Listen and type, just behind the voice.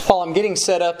While I'm getting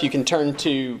set up, you can turn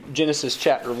to Genesis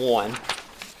chapter 1.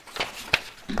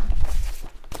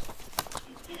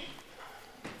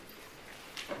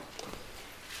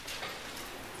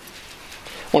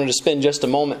 I wanted to spend just a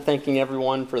moment thanking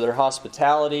everyone for their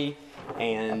hospitality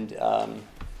and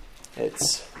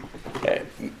it's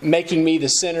making me the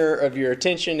center of your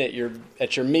attention at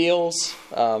your meals.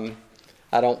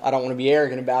 I don't want to be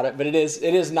arrogant about it, but it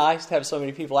is nice to have so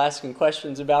many people asking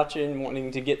questions about you and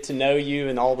wanting to get to know you.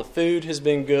 And all the food has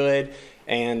been good,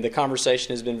 and the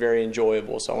conversation has been very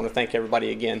enjoyable. So I want to thank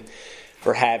everybody again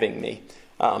for having me.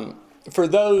 For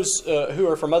those who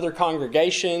are from other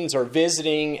congregations or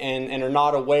visiting and are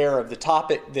not aware of the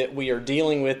topic that we are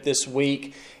dealing with this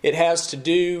week, it has to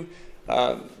do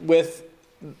with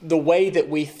the way that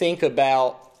we think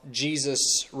about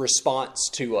Jesus' response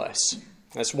to us.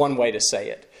 That's one way to say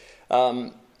it.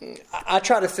 I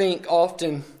try to think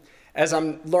often as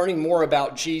I'm learning more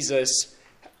about Jesus,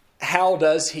 how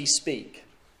does he speak?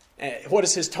 What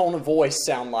does his tone of voice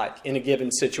sound like in a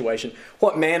given situation?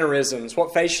 What mannerisms,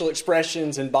 what facial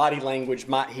expressions and body language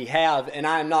might he have? And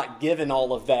I am not given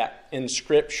all of that in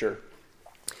Scripture.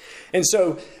 And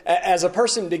so as a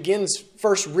person begins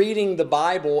first reading the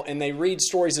Bible and they read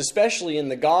stories, especially in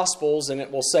the Gospels, and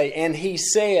it will say, and he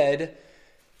said,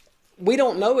 we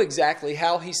don't know exactly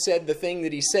how he said the thing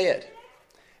that he said.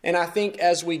 And I think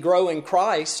as we grow in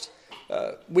Christ,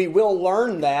 we will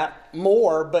learn that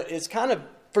more, but it's kind of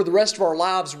for the rest of our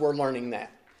lives we're learning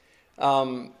that.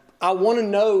 I want to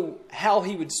know how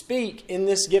he would speak in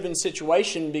this given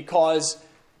situation, because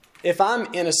if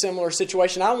I'm in a similar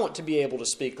situation, I want to be able to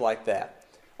speak like that,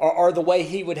 or the way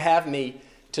he would have me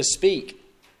to speak.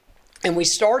 And we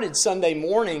started Sunday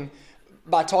morning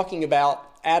by talking about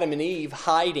Adam and Eve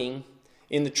hiding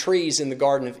in the trees in the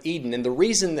Garden of Eden. And the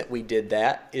reason that we did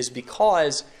that is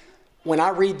because when I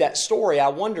read that story, I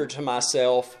wonder to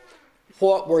myself,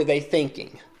 what were they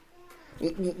thinking?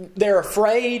 They're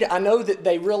afraid. I know that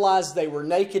they realized they were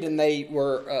naked and they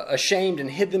were ashamed and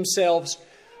hid themselves.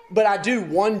 But I do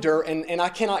wonder, and I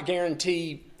cannot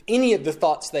guarantee any of the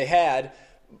thoughts they had,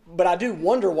 but I do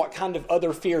wonder what kind of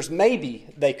other fears maybe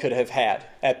they could have had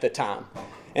at the time.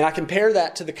 And I compare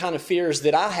that to the kind of fears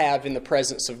that I have in the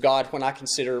presence of God when I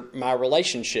consider my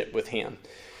relationship with him.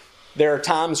 There are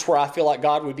times where I feel like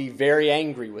God would be very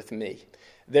angry with me.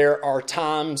 There are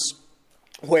times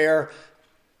where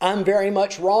I'm very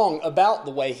much wrong about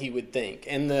the way he would think.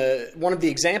 And one of the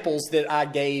examples that I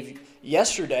gave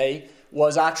yesterday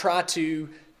was the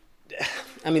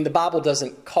Bible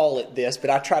doesn't call it this, but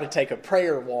I try to take a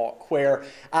prayer walk where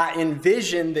I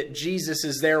envision that Jesus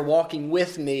is there walking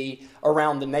with me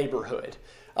around the neighborhood.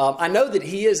 I know that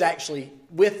he is actually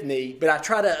with me, but I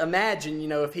try to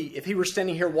imagine, if he were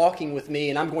standing here walking with me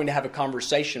and I'm going to have a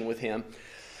conversation with him.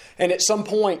 And at some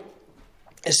point,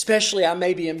 especially I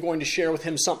maybe am going to share with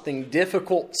him something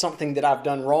difficult, something that I've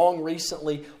done wrong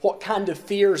recently, what kind of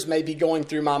fears may be going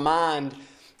through my mind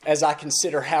as I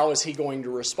consider how is he going to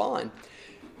respond.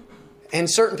 And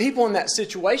certain people in that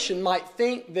situation might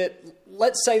think that,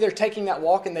 let's say they're taking that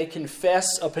walk and they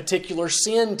confess a particular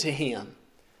sin to him.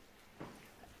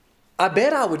 I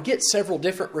bet I would get several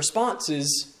different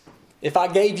responses if I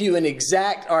gave you an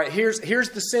exact, all right, here's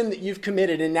the sin that you've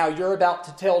committed and now you're about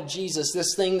to tell Jesus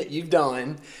this thing that you've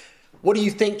done. What do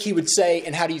you think he would say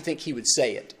and how do you think he would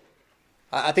say it?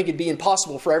 I think it'd be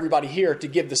impossible for everybody here to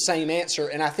give the same answer,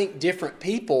 and I think different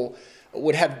people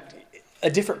would have a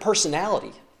different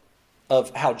personality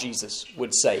of how Jesus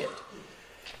would say it.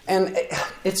 And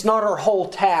it's not our whole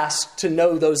task to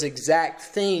know those exact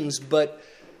things, but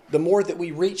the more that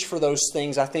we reach for those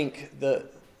things, I think the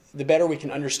better we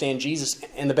can understand Jesus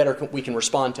and the better we can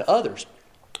respond to others.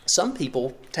 Some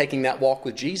people taking that walk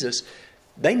with Jesus,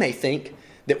 they may think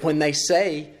that when they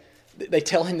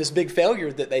tell him this big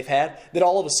failure that they've had, that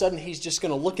all of a sudden he's just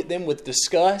going to look at them with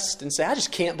disgust and say, I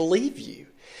just can't believe you.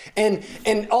 And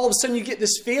all of a sudden you get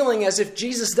this feeling as if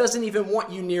Jesus doesn't even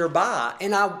want you nearby.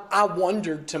 And I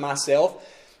wondered to myself,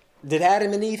 did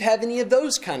Adam and Eve have any of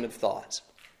those kind of thoughts?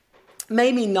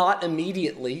 Maybe not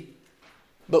immediately,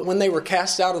 but when they were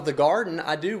cast out of the garden,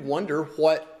 I do wonder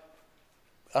what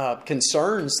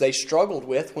concerns they struggled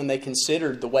with when they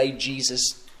considered the way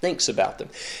Jesus thinks about them.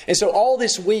 And so all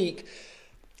this week,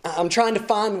 I'm trying to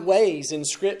find ways in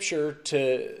Scripture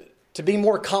to be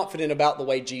more confident about the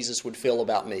way Jesus would feel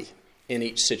about me in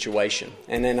each situation.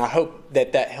 And then I hope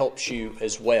that helps you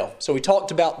as well. So we talked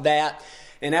about that.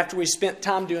 And after we spent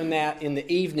time doing that in the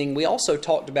evening, we also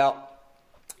talked about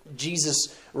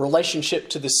Jesus' relationship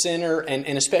to the sinner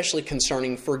and especially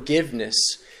concerning forgiveness.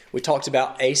 We talked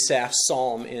about Asaph's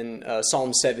psalm in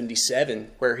Psalm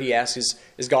 77, where he asks,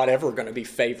 is God ever going to be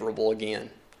favorable again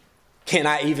Can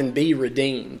I even be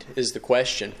redeemed is the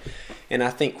question. And I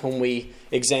think when we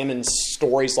examine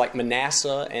stories like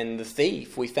Manasseh and the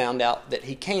thief, we found out that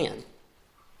he can.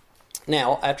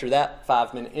 Now, after that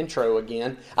 5-minute intro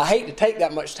again, I hate to take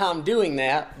that much time doing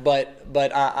that, but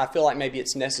I feel like maybe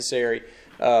it's necessary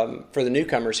for the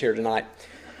newcomers here tonight.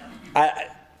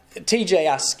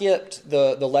 TJ, I skipped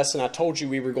the lesson I told you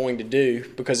we were going to do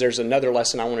because there's another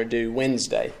lesson I want to do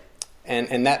Wednesday.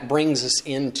 And that brings us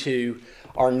into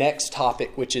our next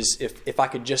topic, which is if I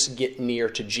could just get near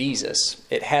to Jesus.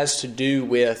 It has to do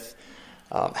with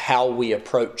how we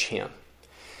approach Him.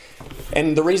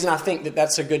 And the reason I think that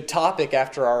that's a good topic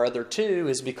after our other two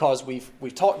is because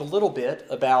we've talked a little bit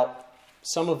about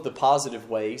some of the positive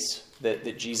ways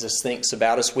that Jesus thinks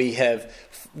about us.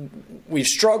 We've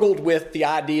struggled with the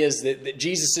ideas that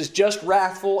Jesus is just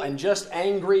wrathful and just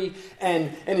angry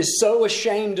and is so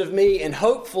ashamed of me. And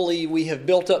hopefully we have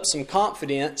built up some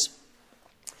confidence.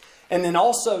 And then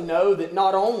also know that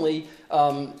not only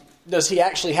does He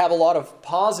actually have a lot of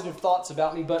positive thoughts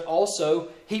about me, but also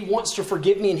He wants to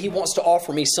forgive me and He wants to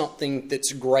offer me something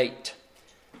that's great.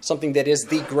 Something that is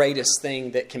the greatest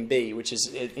thing that can be, which is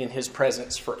in His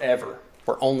presence forever,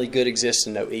 where only good exists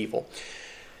and no evil.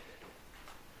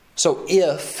 So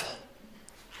if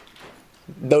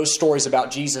those stories about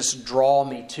Jesus draw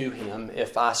me to Him,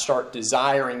 if I start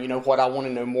desiring, I want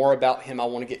to know more about Him, I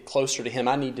want to get closer to Him,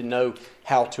 I need to know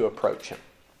how to approach Him.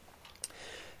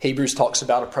 Hebrews talks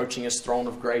about approaching His throne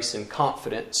of grace in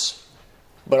confidence,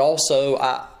 but also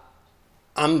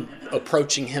I'm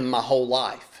approaching Him my whole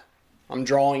life. I'm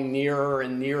drawing nearer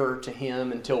and nearer to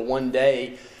Him until one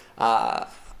day I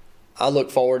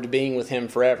look forward to being with Him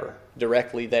forever,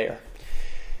 directly there.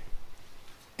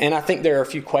 And I think there are a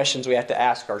few questions we have to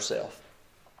ask ourselves.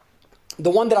 The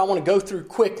one that I want to go through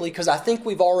quickly, because I think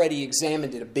we've already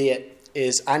examined it a bit,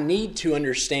 is I need to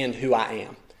understand who I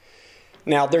am.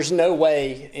 Now, there's no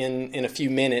way in a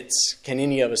few minutes can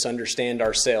any of us understand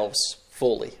ourselves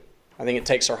fully. I think it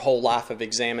takes our whole life of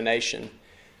examination.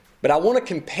 But I want to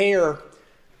compare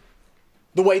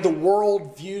the way the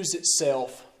world views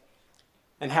itself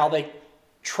and how they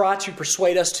try to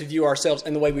persuade us to view ourselves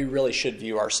and the way we really should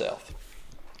view ourselves.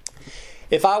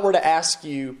 If I were to ask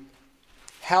you,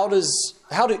 how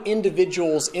do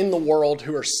individuals in the world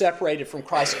who are separated from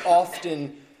Christ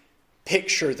often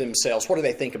picture themselves? What do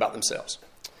they think about themselves?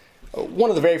 One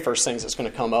of the very first things that's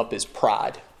going to come up is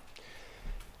pride.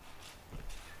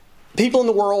 People in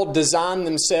the world design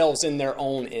themselves in their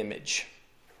own image.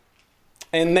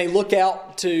 And they look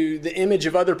out to the image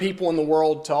of other people in the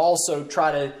world to also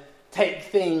try to take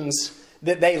things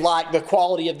that they like, the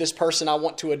quality of this person, I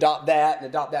want to adopt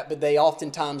that, but they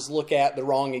oftentimes look at the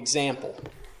wrong example.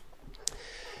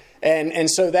 And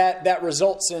so that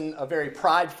results in a very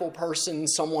prideful person,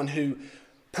 someone who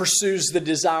pursues the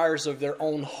desires of their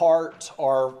own heart,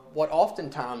 or what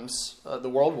oftentimes the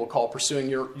world will call pursuing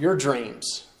your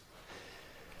dreams.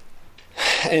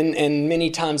 And many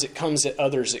times it comes at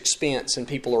others' expense, and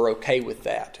people are okay with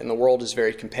that. And the world is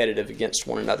very competitive against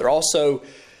one another. Also,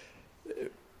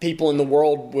 people in the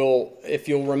world will, if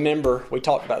you'll remember, we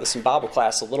talked about this in Bible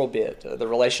class a little bit, the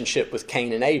relationship with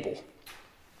Cain and Abel.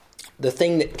 The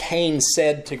thing that Cain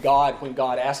said to God when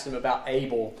God asked him about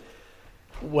Abel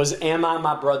was, "Am I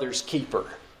my brother's keeper?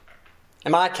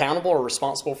 Am I accountable or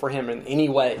responsible for him in any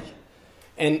way?"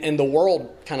 And the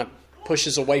world kind of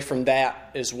pushes away from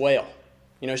that as well.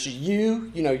 So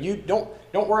you don't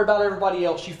worry about everybody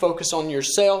else. You focus on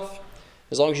yourself.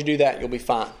 As long as you do that, you'll be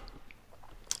fine.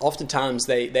 Oftentimes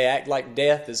they act like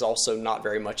death is also not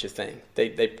very much a thing.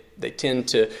 They tend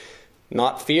to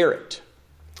not fear it,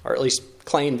 or at least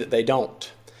claim that they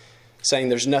don't, saying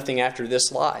there's nothing after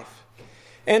this life.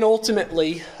 And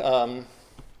ultimately, I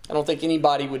don't think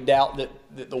anybody would doubt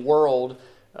that the world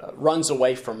runs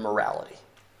away from morality.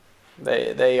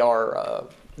 They are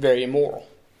very immoral.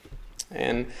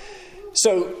 And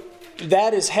so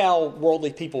that is how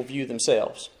worldly people view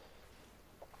themselves.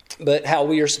 But how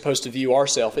we are supposed to view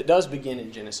ourselves, it does begin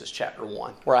in Genesis chapter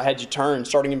 1, where I had you turn,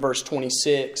 starting in verse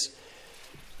 26.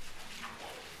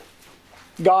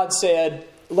 God said,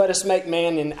 "Let us make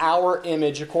man in our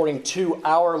image according to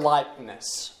our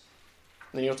likeness."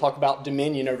 And then you'll talk about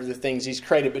dominion over the things He's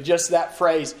created. But just that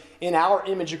phrase, "in our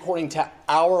image according to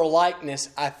our likeness,"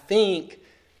 I think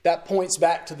that points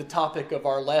back to the topic of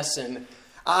our lesson.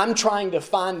 I'm trying to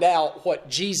find out what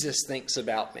Jesus thinks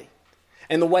about me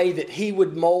and the way that He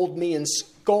would mold me and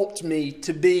sculpt me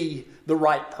to be the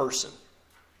right person.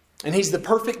 And He's the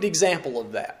perfect example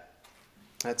of that.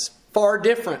 That's far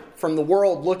different from the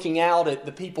world looking out at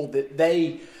the people that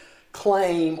they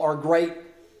claim are great,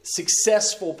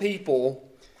 successful people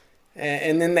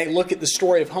And then they look at the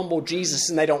story of humble Jesus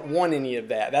and they don't want any of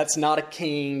that. That's not a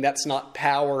king. That's not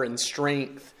power and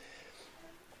strength.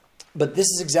 But this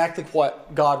is exactly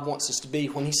what God wants us to be.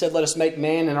 When He said, let us make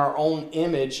man in our own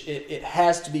image, it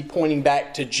has to be pointing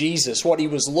back to Jesus. What He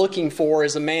was looking for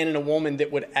is a man and a woman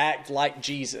that would act like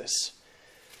Jesus.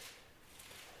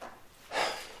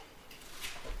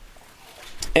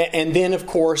 And then, of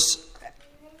course,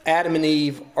 Adam and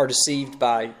Eve are deceived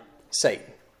by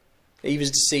Satan. Eve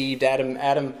is deceived.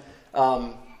 Adam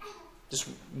just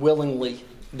willingly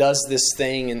does this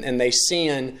thing, and they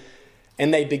sin.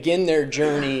 And they begin their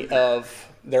journey of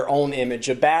their own image,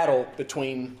 a battle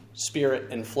between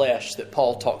spirit and flesh that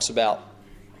Paul talks about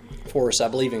for us, I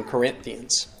believe, in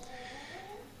Corinthians.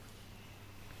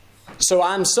 So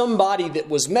I'm somebody that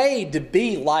was made to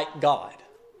be like God,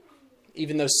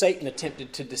 even though Satan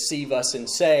attempted to deceive us and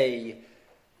say,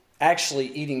 actually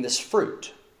eating this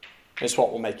fruit is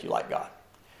what will make you like God.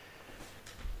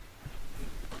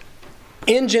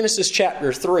 In Genesis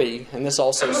chapter 3, and this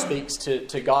also speaks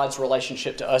to God's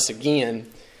relationship to us again,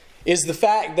 is the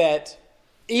fact that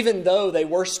even though they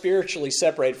were spiritually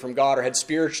separated from God or had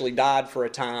spiritually died for a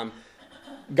time,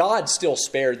 God still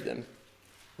spared them.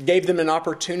 Gave them an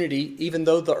opportunity, even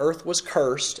though the earth was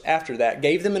cursed after that,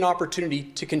 gave them an opportunity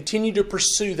to continue to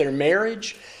pursue their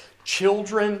marriage,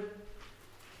 children,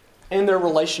 and their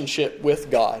relationship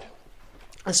with God.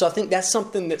 And so I think that's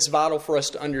something that's vital for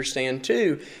us to understand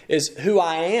too, is who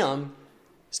I am.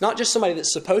 It's not just somebody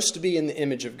that's supposed to be in the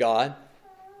image of God,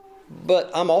 but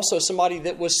I'm also somebody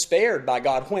that was spared by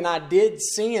God. When I did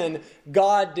sin,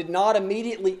 God did not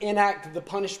immediately enact the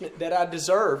punishment that I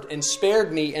deserved and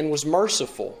spared me and was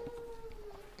merciful.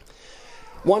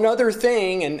 One other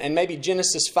thing, and maybe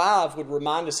Genesis 5 would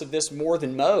remind us of this more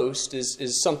than most,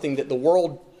 is something that the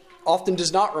world often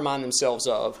does not remind themselves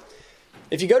of.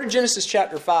 If you go to Genesis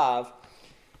chapter 5,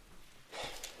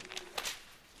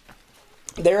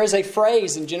 there is a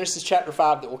phrase in Genesis chapter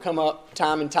 5 that will come up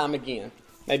time and time again.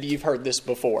 Maybe you've heard this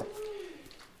before.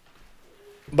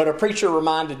 But a preacher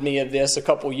reminded me of this a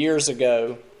couple years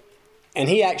ago, and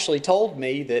he actually told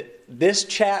me that this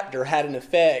chapter had an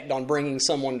effect on bringing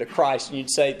someone to Christ. And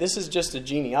you'd say, this is just a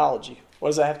genealogy. What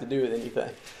does that have to do with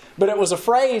anything? But it was a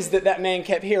phrase that man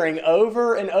kept hearing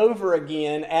over and over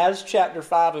again as chapter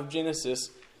 5 of Genesis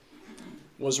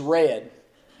was read.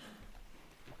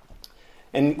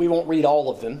 And we won't read all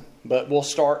of them, but we'll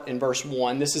start in verse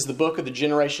 1. This is the book of the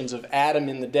generations of Adam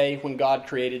in the day when God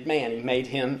created man. He made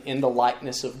him in the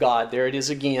likeness of God. There it is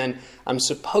again. I'm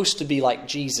supposed to be like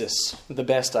Jesus the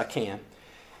best I can.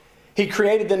 He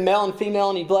created them male and female,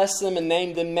 and He blessed them and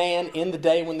named them man in the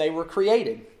day when they were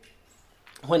created.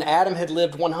 When Adam had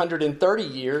lived 130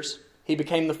 years, he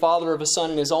became the father of a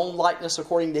son in his own likeness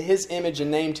according to his image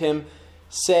and named him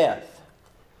Seth.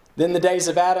 Then the days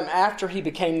of Adam after he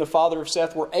became the father of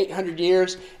Seth were 800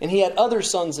 years, and he had other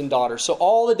sons and daughters. So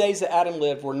all the days that Adam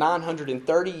lived were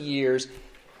 930 years,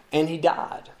 and he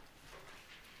died.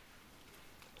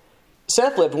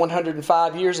 Seth lived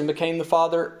 105 years and became the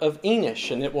father of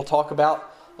Enosh, and it will talk about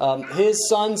his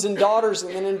sons and daughters.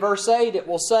 And then in verse 8 it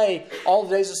will say all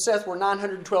the days of Seth were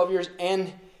 912 years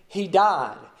and he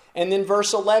died. And then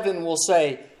verse 11 will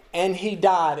say and he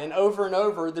died. And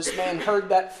over this man heard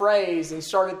that phrase and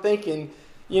started thinking,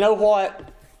 you know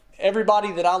what?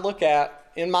 Everybody that I look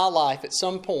at in my life at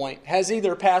some point has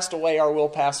either passed away or will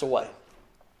pass away.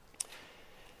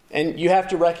 And you have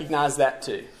to recognize that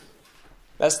too.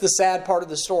 That's the sad part of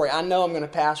the story. I know I'm going to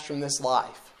pass from this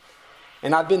life.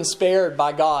 And I've been spared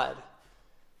by God.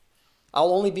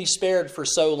 I'll only be spared for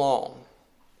so long.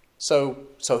 So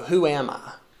who am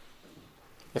I?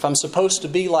 If I'm supposed to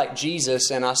be like Jesus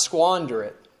and I squander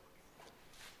it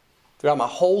throughout my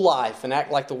whole life and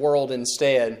act like the world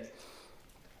instead,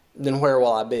 then where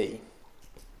will I be?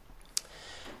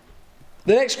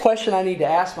 The next question I need to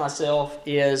ask myself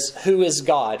is, who is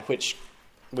God? Which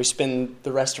we spend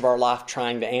the rest of our life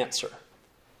trying to answer.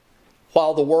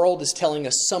 While the world is telling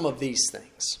us some of these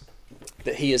things,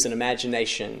 that He is an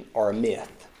imagination or a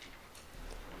myth.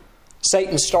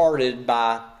 Satan started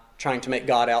by trying to make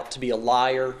God out to be a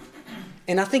liar.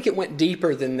 And I think it went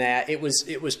deeper than that. It was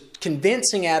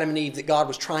convincing Adam and Eve that God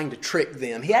was trying to trick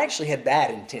them. He actually had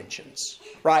bad intentions,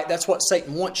 right? That's what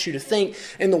Satan wants you to think.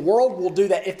 And the world will do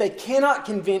that. If they cannot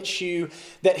convince you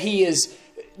that He is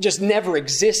just never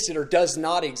existed or does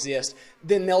not exist,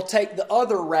 then they'll take the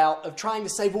other route of trying to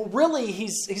say, well, really,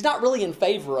 he's not really in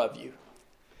favor of you.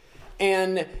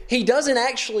 And He doesn't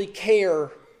actually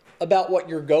care about what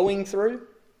you're going through.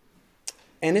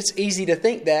 And it's easy to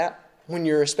think that when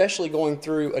you're especially going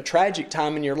through a tragic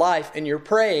time in your life and you're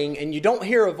praying and you don't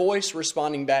hear a voice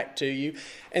responding back to you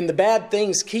and the bad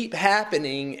things keep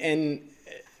happening, and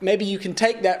maybe you can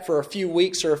take that for a few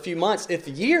weeks or a few months. If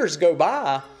years go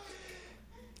by,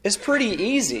 it's pretty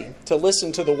easy to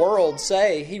listen to the world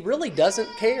say, he really doesn't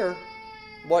care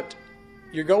what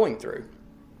you're going through.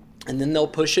 And then they'll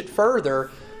push it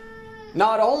further.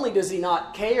 Not only does he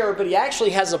not care, but he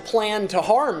actually has a plan to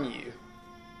harm you.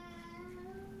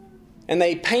 And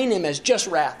they paint him as just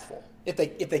wrathful. If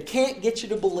they can't get you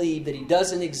to believe that he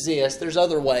doesn't exist, there's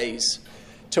other ways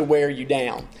to wear you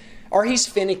down. Or he's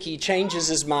finicky, changes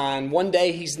his mind. One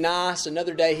day he's nice,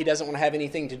 another day he doesn't want to have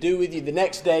anything to do with you. The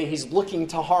next day he's looking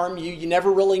to harm you. You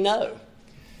never really know.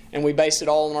 And we base it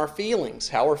all on our feelings,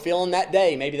 how we're feeling that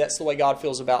day. Maybe that's the way God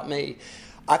feels about me.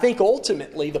 I think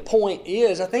ultimately the point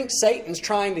is, I think Satan's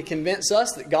trying to convince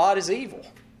us that God is evil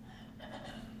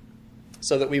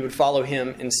so that we would follow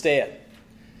him instead.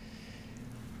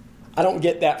 I don't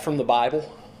get that from the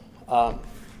Bible.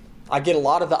 I get a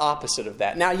lot of the opposite of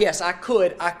that. Now, yes, I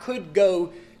could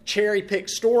go cherry pick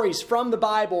stories from the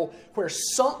Bible where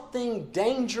something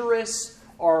dangerous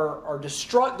or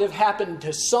destructive happened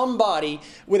to somebody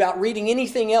without reading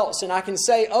anything else, and I can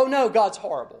say, oh no, God's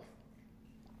horrible.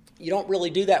 You don't really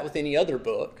do that with any other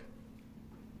book.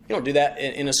 You don't do that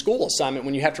in a school assignment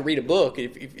when you have to read a book.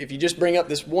 If you just bring up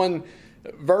this one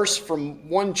verse from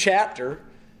one chapter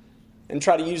and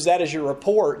try to use that as your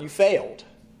report, you failed.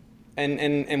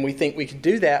 And we think we can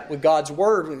do that with God's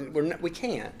Word. We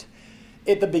can't.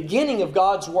 At the beginning of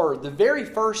God's Word, the very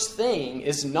first thing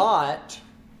is not,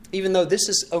 even though this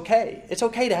is okay, it's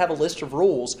okay to have a list of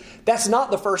rules, that's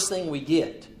not the first thing we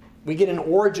get. We get an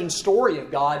origin story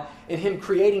of God and Him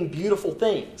creating beautiful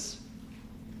things.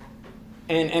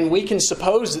 And we can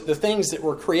suppose that the things that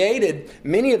were created,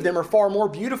 many of them are far more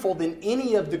beautiful than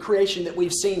any of the creation that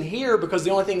we've seen here, because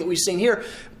the only thing that we've seen here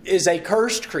is a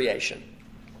cursed creation.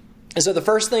 And so the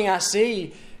first thing I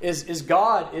see is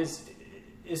God is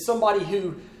somebody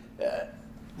who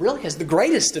really has the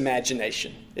greatest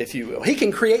imagination, if you will. He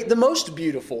can create the most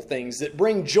beautiful things that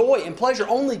bring joy and pleasure,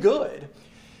 only good.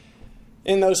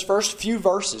 In those first few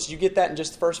verses, you get that in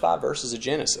just the first 5 verses of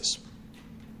Genesis.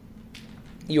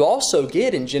 You also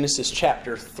get in Genesis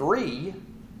chapter 3,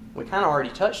 we kind of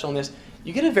already touched on this,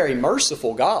 you get a very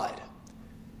merciful God.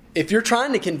 If you're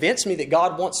trying to convince me that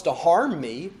God wants to harm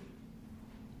me,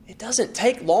 it doesn't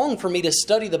take long for me to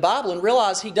study the Bible and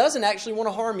realize He doesn't actually want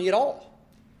to harm me at all.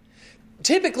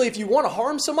 Typically, if you want to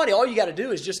harm somebody, all you got to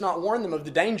do is just not warn them of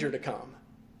the danger to come.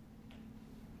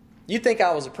 You'd think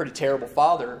I was a pretty terrible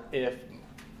father if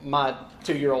my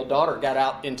 2-year-old daughter got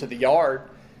out into the yard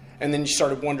and then she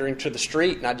started wandering to the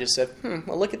street, and I just said,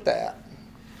 well, look at that.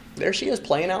 There she is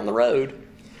playing out in the road.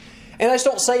 And I just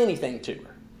don't say anything to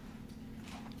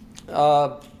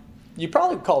her. You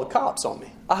probably would call the cops on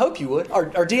me. I hope you would. Or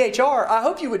DHR. I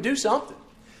hope you would do something.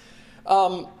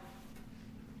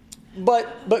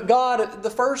 But God, the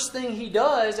first thing He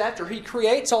does after He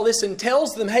creates all this and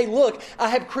tells them, hey, look, I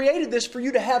have created this for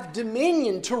you to have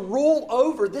dominion, to rule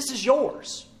over. This is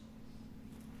yours.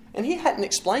 And He hadn't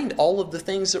explained all of the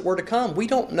things that were to come. We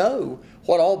don't know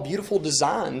what all beautiful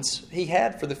designs He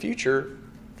had for the future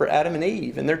for Adam and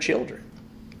Eve and their children.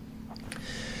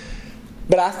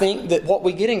 But I think that what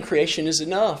we get in creation is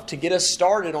enough to get us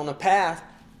started on a path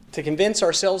to convince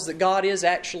ourselves that God is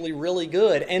actually really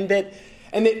good. And that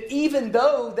even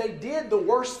though they did the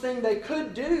worst thing they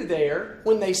could do there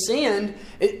when they sinned,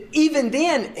 even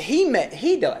then He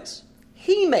makes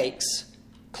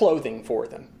clothing for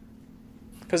them.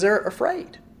 Because they're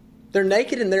afraid. They're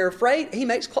naked and they're afraid. He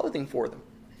makes clothing for them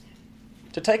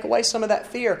to take away some of that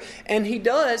fear. And He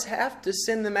does have to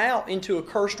send them out into a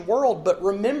cursed world. But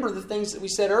remember the things that we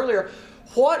said earlier.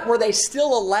 What were they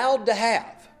still allowed to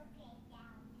have?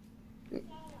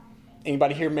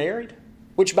 Anybody here married?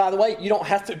 Which, by the way, you don't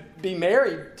have to be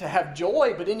married to have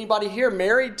joy. But anybody here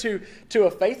married to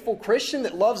a faithful Christian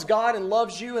that loves God and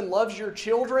loves you and loves your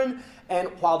children? And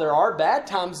while there are bad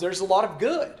times, there's a lot of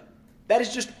good. That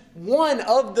is just one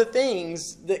of the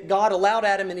things that God allowed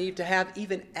Adam and Eve to have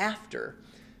even after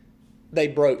they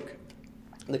broke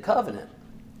the covenant.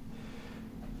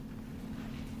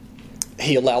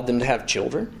 He allowed them to have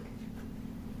children.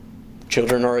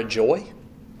 Children are a joy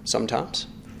sometimes.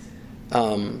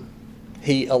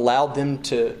 He allowed them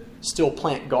to still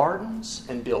plant gardens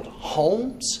and build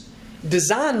homes.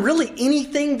 Design really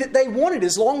anything that they wanted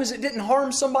as long as it didn't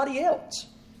harm somebody else.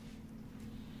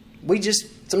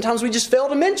 Sometimes we just fail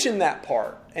to mention that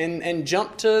part and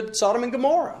jump to Sodom and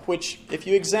Gomorrah, which if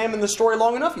you examine the story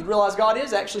long enough, you'd realize God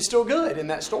is actually still good in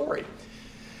that story.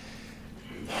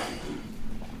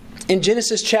 In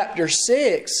Genesis chapter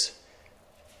 6,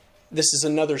 this is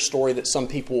another story that some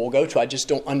people will go to. I just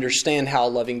don't understand how a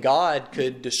loving God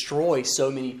could destroy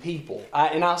so many people.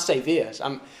 And I'll say this,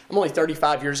 I'm only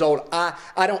 35 years old. I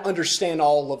don't understand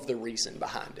all of the reason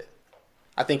behind it.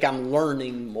 I think I'm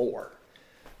learning more.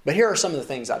 But here are some of the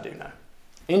things I do know.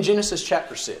 In Genesis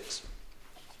chapter 6,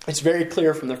 it's very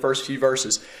clear from the first few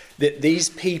verses that these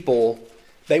people,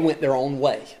 they went their own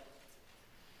way.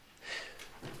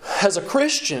 As a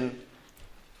Christian,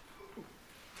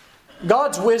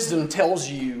 God's wisdom tells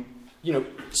you,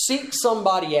 seek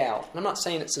somebody out. I'm not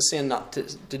saying it's a sin not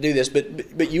to do this,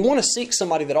 but you want to seek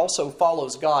somebody that also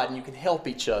follows God, and you can help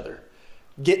each other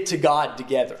get to God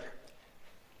together.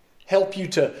 Help you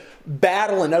to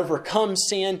battle and overcome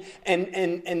sin,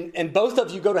 and both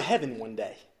of you go to heaven one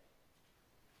day.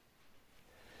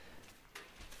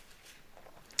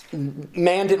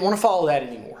 Man didn't want to follow that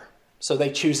anymore, so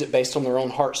they choose it based on their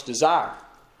own heart's desire.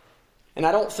 And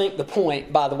I don't think the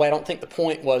point, by the way,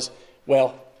 was,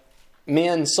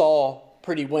 men saw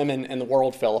pretty women and the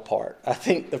world fell apart. I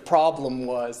think the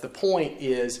point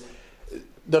is,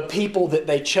 the people that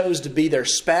they chose to be their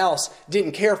spouse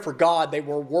didn't care for God. They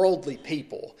were worldly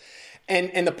people.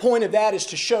 And the point of that is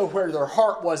to show where their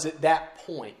heart was at that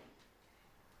point.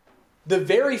 The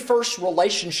very first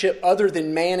relationship other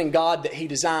than man and God that He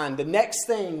designed, the next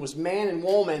thing was man and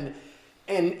woman.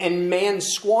 And man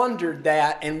squandered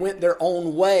that and went their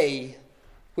own way,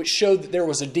 which showed that there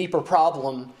was a deeper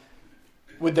problem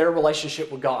with their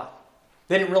relationship with God.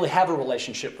 They didn't really have a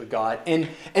relationship with God. And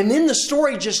then the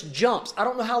story just jumps. I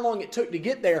don't know how long it took to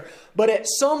get there, but at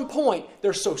some point,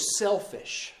 they're so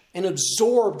selfish and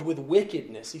absorbed with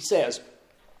wickedness.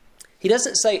 He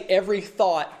doesn't say every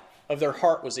thought of their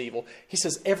heart was evil. He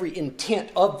says every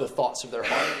intent of the thoughts of their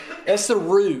heart. That's the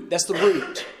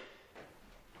root.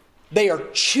 They are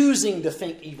choosing to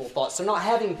think evil thoughts. They're not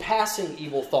having passing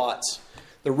evil thoughts.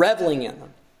 They're reveling in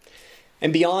them.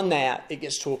 And beyond that, it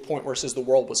gets to a point where it says the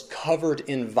world was covered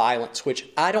in violence, which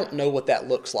I don't know what that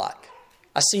looks like.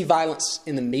 I see violence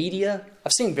in the media.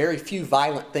 I've seen very few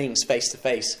violent things face to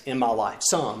face in my life.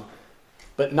 Some,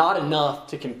 but not enough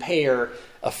to compare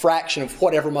a fraction of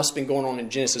whatever must have been going on in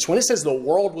Genesis. When it says the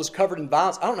world was covered in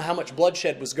violence, I don't know how much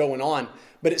bloodshed was going on,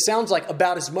 but it sounds like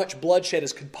about as much bloodshed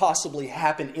as could possibly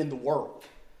happen in the world.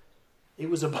 It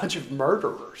was a bunch of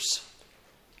murderers.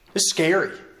 It's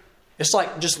scary. It's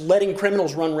like just letting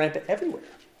criminals run rampant everywhere.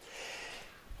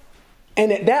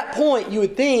 And at that point, you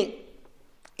would think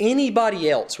anybody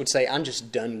else would say, I'm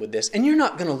just done with this. And you're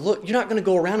not going to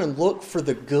go around and look for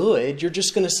the good. You're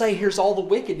just going to say, here's all the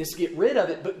wickedness, get rid of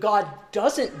it. But God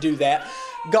doesn't do that.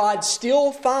 God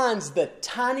still finds the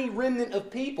tiny remnant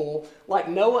of people like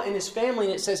Noah and his family.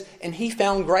 And it says, and he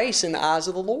found grace in the eyes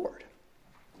of the Lord.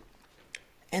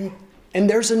 And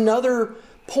there's another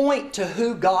point to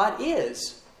who God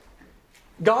is.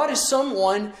 God is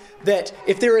someone that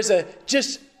if there is I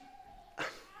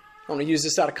don't want to use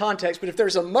this out of context, but if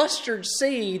there's a mustard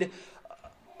seed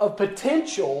of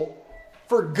potential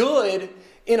for good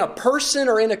in a person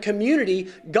or in a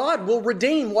community, God will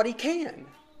redeem what He can.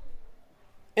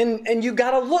 And you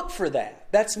got to look for that.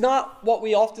 That's not what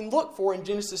we often look for in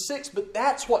Genesis 6, but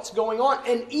that's what's going on.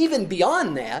 And even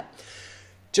beyond that,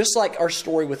 just like our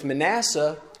story with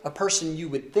Manasseh, a person you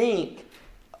would think,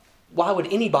 why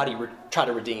would anybody try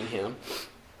to redeem him?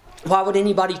 Why would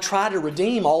anybody try to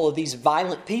redeem all of these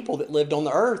violent people that lived on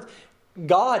the earth?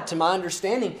 God, to my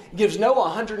understanding, gives Noah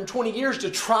 120 years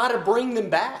to try to bring them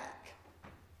back.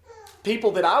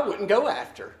 People that I wouldn't go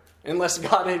after unless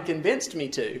God had convinced me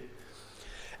to.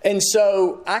 And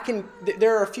so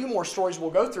there are a few more stories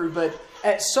we'll go through, but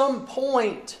at some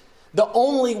point, the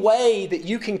only way that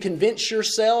you can convince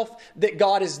yourself that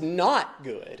God is not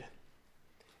good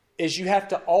is you have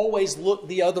to always look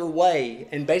the other way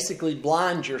and basically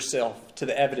blind yourself to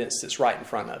the evidence that's right in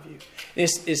front of you.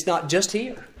 It's not just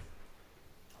here.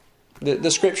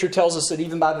 The Scripture tells us that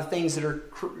even by the things that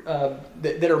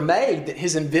are made, that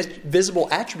His invisible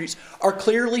attributes are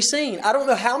clearly seen. I don't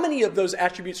know how many of those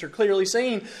attributes are clearly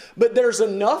seen, but there's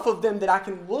enough of them that I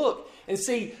can look and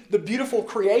see the beautiful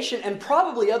creation and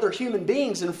probably other human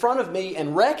beings in front of me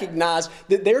and recognize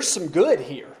that there's some good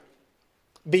here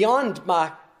beyond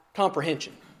my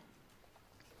comprehension.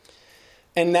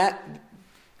 And that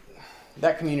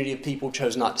community of people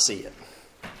chose not to see it.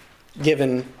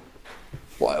 Given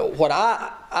what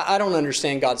I don't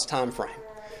understand God's time frame,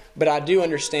 but I do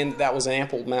understand that was an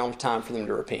ample amount of time for them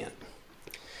to repent.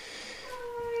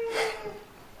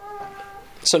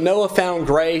 So Noah found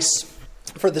grace.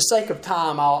 For the sake of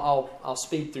time, I'll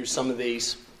speed through some of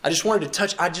these. I just want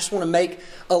to make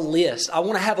a list. I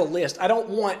want to have a list. I don't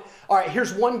want, all right,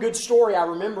 here's one good story I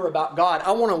remember about God.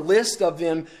 I want a list of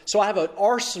them so I have an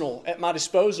arsenal at my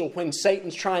disposal when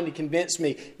Satan's trying to convince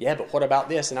me, yeah, but what about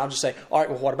this? And I'll just say, all right,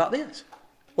 well, what about this?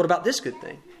 What about this good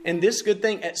thing? And this good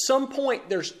thing, at some point,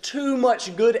 there's too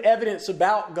much good evidence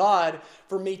about God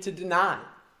for me to deny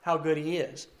how good He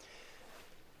is.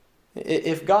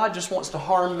 If God just wants to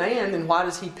harm man, then why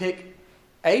does He pick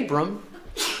Abram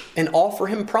and offer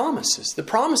him promises? The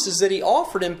promises that He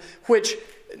offered him, which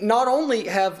not only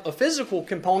have a physical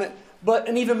component, but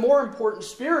an even more important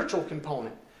spiritual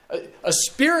component. A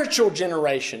spiritual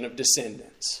generation of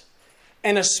descendants.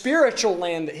 And a spiritual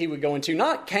land that he would go into.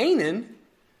 Not Canaan,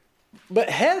 but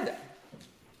heaven.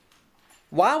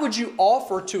 Why would you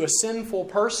offer to a sinful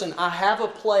person, I have a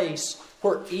place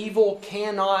where evil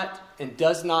cannot and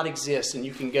does not exist, and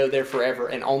you can go there forever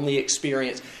and only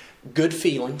experience good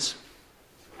feelings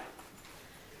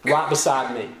right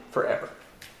beside me forever?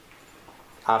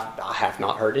 I have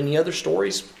not heard any other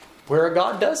stories where a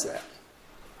God does that.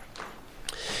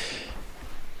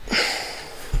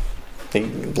 He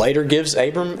later gives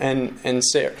Abraham and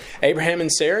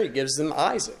Sarah, He gives them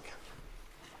Isaac.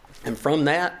 And from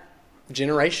that,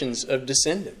 generations of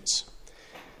descendants.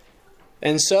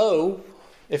 And so,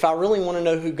 if I really want to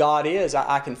know who God is,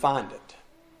 I can find it.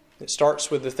 It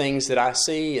starts with the things that I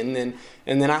see, and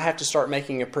then I have to start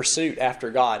making a pursuit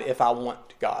after God if I want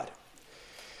God.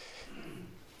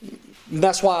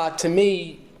 That's why, to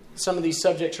me, some of these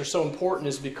subjects are so important,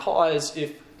 is because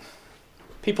if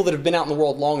people that have been out in the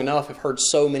world long enough have heard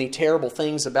so many terrible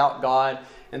things about God,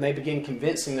 and they begin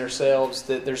convincing themselves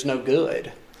that there's no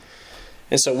good.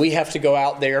 And so we have to go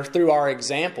out there through our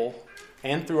example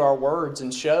and through our words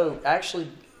and show, actually,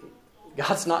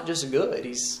 God's not just good.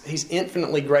 He's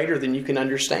infinitely greater than you can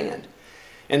understand.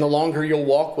 And the longer you'll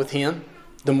walk with Him,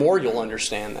 the more you'll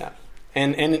understand that.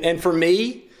 And for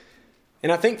me,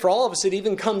 and I think for all of us, it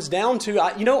even comes down to,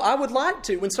 I would like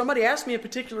to, when somebody asks me a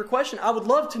particular question, I would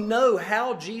love to know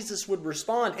how Jesus would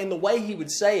respond and the way He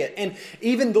would say it. And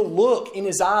even the look in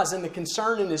His eyes and the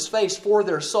concern in His face for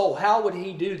their soul. How would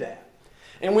He do that?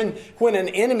 And when an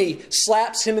enemy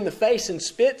slaps him in the face and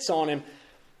spits on him,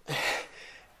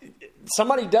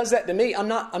 somebody does that to me. I'm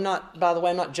not, by the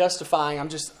way, I'm not justifying.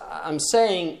 I'm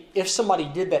saying if somebody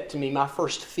did that to me, my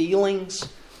first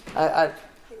feelings,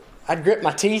 I'd grip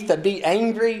my teeth, I'd be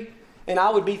angry, and I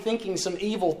would be thinking some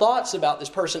evil thoughts about this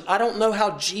person. I don't know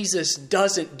how Jesus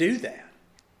doesn't do that,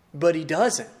 but He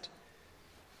doesn't.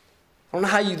 I don't know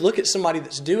how you look at somebody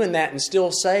that's doing that and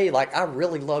still say, like, I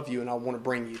really love you and I want to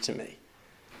bring you to me.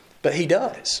 But He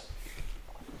does.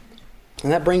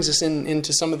 And that brings us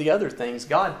into some of the other things.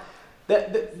 God,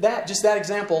 that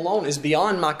example alone is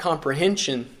beyond my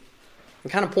comprehension. It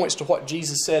kind of points to what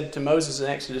Jesus said to Moses in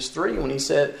Exodus 3 when He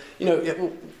said,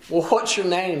 well, what's your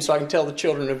name so I can tell the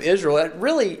children of Israel?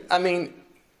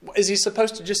 Is He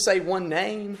supposed to just say one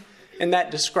name and that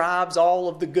describes all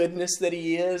of the goodness that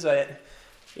He is?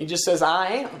 He just says, I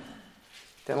am.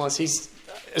 Unless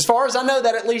as far as I know,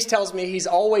 that at least tells me He's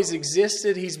always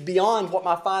existed. He's beyond what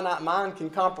my finite mind can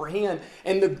comprehend.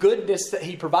 And the goodness that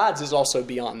He provides is also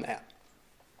beyond that.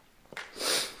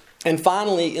 And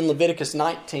finally, in Leviticus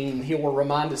 19, He will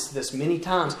remind us this many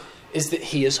times, is that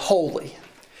He is holy.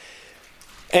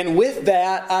 And with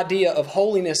that idea of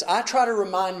holiness, I try to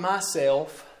remind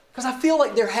myself, because I feel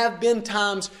like there have been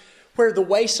times where the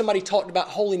way somebody talked about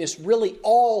holiness really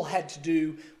all had to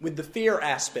do with the fear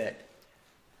aspect.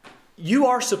 You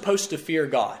are supposed to fear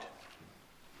God.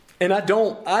 And I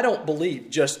don't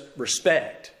believe just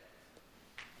respect.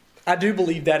 I do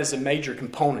believe that is a major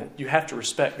component. You have to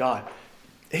respect God.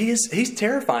 He's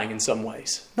terrifying in some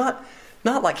ways. Not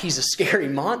like He's a scary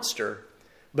monster,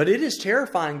 but it is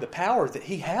terrifying the power that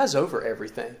He has over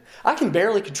everything. I can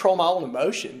barely control my own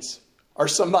emotions or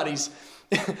somebody's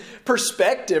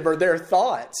perspective or their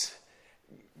thoughts.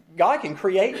 God can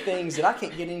create things that I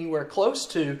can't get anywhere close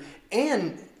to,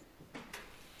 and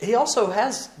He also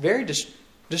has very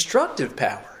destructive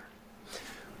power.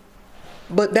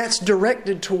 But that's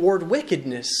directed toward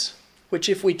wickedness, which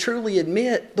if we truly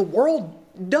admit, the world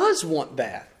does want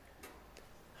that.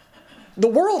 The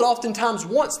world oftentimes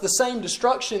wants the same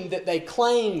destruction that they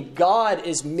claim God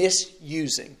is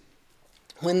misusing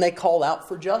when they call out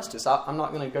for justice. I'm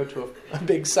not going to go to a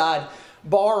big side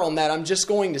bar on that. I'm just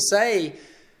going to say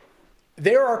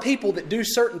there are people that do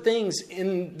certain things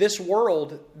in this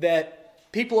world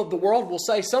that people of the world will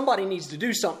say somebody needs to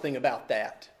do something about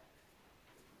that.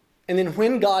 And then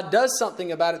when God does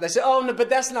something about it, they say, oh, no, but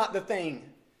that's not the thing.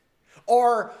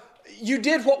 Or you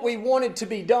did what we wanted to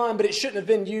be done, but it shouldn't have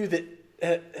been you that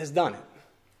has done it.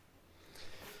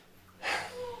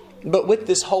 But with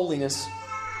this holiness,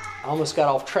 I almost got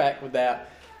off track with that.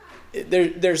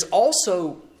 There's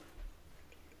also,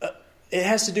 it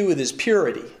has to do with His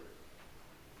purity,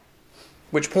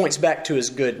 which points back to His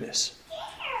goodness.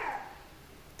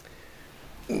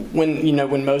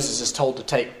 When Moses is told to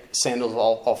take sandals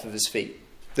off of his feet,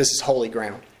 this is holy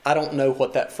ground. I don't know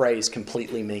what that phrase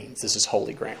completely means. This is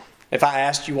holy ground. If I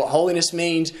asked you what holiness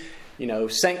means,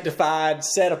 sanctified,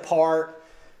 set apart,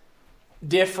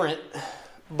 different,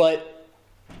 but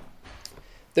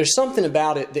there's something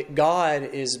about it that God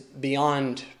is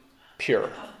beyond pure.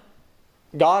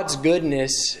 God's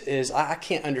goodness is, I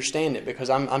can't understand it because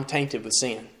I'm tainted with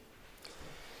sin.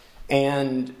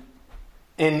 And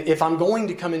if I'm going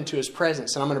to come into His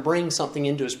presence and I'm going to bring something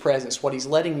into His presence, what He's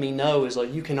letting me know is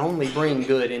you can only bring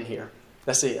good in here.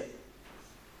 That's it.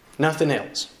 Nothing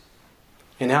else.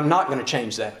 And I'm not going to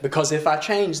change that. Because if I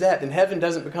change that, then heaven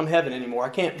doesn't become heaven anymore. I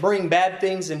can't bring bad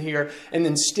things in here and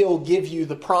then still give you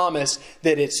the promise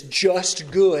that it's just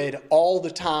good all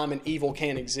the time and evil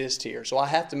can't exist here. So I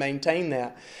have to maintain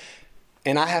that.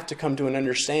 And I have to come to an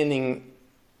understanding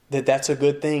that that's a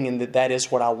good thing and that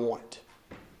is what I want.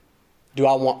 Do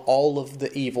I want all of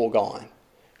the evil gone?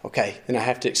 Okay, then I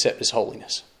have to accept His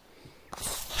holiness.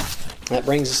 That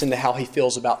brings us into how He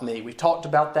feels about me. We talked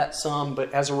about that some,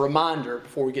 but as a reminder,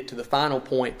 before we get to the final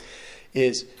point,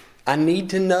 is I need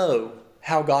to know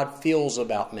how God feels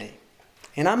about me.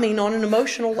 And I mean on an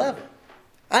emotional level.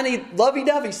 I need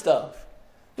lovey-dovey stuff.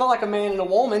 Not like a man and a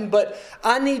woman, but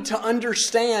I need to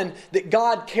understand that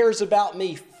God cares about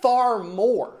me far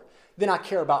more than I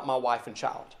care about my wife and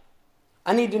child.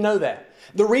 I need to know that.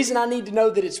 The reason I need to know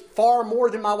that it's far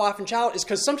more than my wife and child is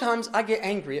because sometimes I get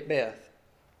angry at Beth.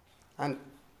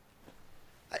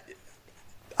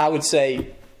 I would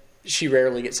say she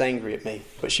rarely gets angry at me,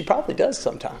 but she probably does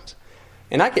sometimes.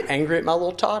 And I get angry at my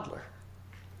little toddler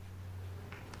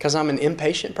because I'm an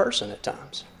impatient person at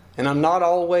times. And I'm not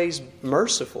always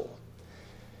merciful.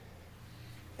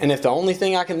 And if the only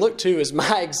thing I can look to is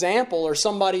my example or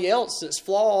somebody else that's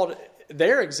flawed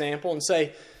their example and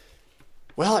say,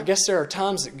 well, I guess there are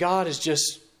times that God is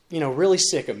just, really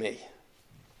sick of me.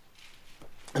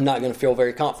 I'm not going to feel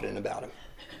very confident about Him.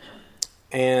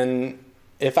 And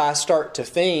if I start to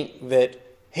think that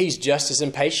He's just as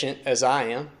impatient as I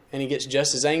am, and He gets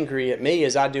just as angry at me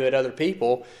as I do at other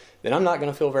people, then I'm not going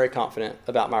to feel very confident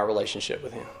about my relationship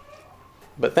with Him.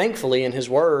 But thankfully, in His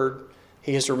Word,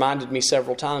 He has reminded me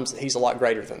several times that He's a lot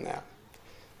greater than that.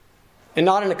 And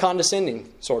not in a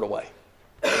condescending sort of way.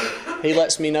 He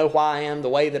lets me know why I am the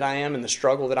way that I am and the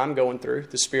struggle that I'm going through,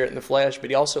 the spirit and the flesh.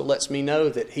 But He also lets me know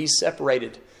that He's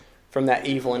separated from that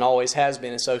evil and always has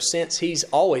been. And so since He's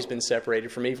always been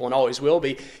separated from evil and always will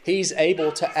be, He's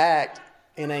able to act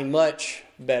in a much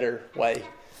better way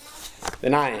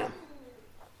than I am.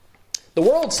 The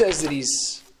world says that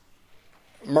He's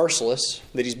merciless,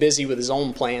 that He's busy with His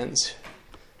own plans,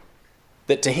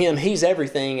 that to Him He's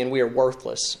everything and we are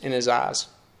worthless in His eyes.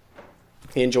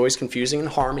 He enjoys confusing and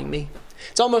harming me.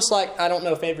 It's almost like, I don't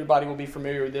know if everybody will be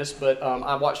familiar with this, but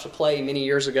I watched a play many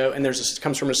years ago, and it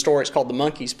comes from a story, it's called The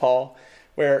Monkey's Paw,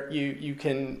 where you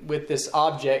can, with this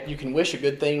object, you can wish a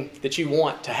good thing that you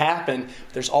want to happen,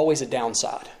 but there's always a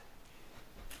downside.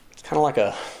 It's kind of like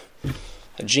a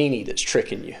genie that's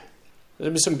tricking you.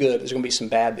 There'll be some good, there's going to be some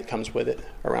bad that comes with it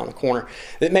around the corner.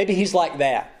 That maybe He's like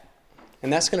that.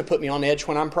 And that's going to put me on edge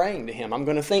when I'm praying to Him. I'm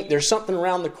going to think there's something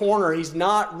around the corner. He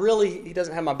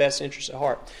doesn't have my best interest at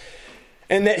heart.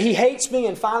 And that He hates me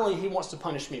and finally He wants to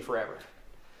punish me forever.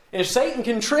 And if Satan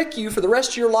can trick you for the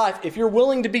rest of your life, if you're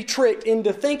willing to be tricked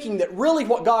into thinking that really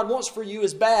what God wants for you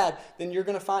is bad, then you're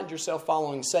going to find yourself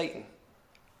following Satan,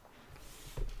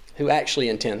 who actually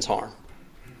intends harm,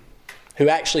 who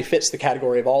actually fits the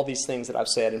category of all these things that I've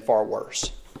said and far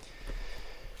worse.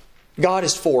 God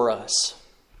is for us.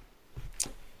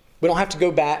 We don't have to go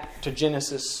back to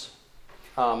Genesis,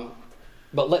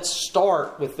 but let's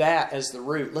start with that as the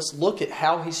root. Let's look at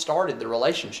how He started the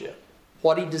relationship,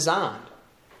 what He designed,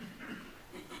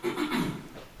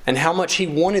 and how much He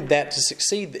wanted that to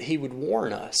succeed, that He would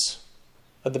warn us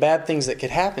of the bad things that could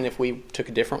happen if we took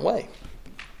a different way.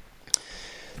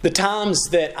 The times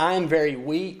that I'm very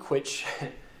weak, which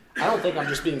I don't think I'm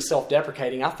just being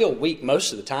self-deprecating, I feel weak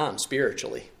most of the time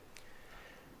spiritually.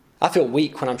 I feel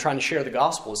weak when I'm trying to share the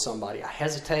gospel with somebody. I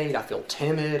hesitate, I feel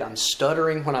timid, I'm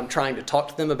stuttering when I'm trying to talk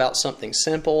to them about something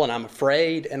simple, and I'm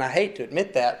afraid, and I hate to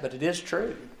admit that, but it is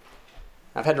true.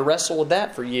 I've had to wrestle with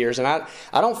that for years, and I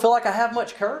don't feel like I have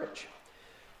much courage.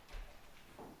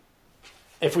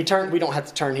 If we don't have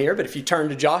to turn here, but if you turn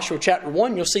to Joshua chapter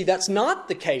 1, you'll see that's not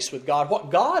the case with God.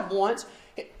 What God wants,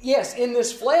 yes, in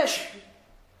this flesh,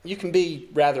 you can be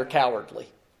rather cowardly.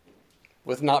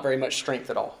 with not very much strength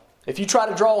at all. If you try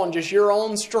to draw on just your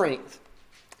own strength,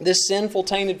 this sinful,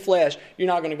 tainted flesh, you're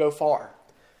not going to go far.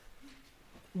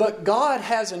 But God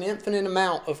has an infinite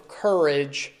amount of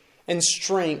courage and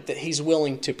strength that He's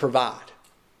willing to provide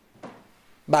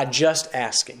by just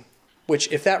asking. Which,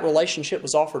 if that relationship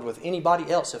was offered with anybody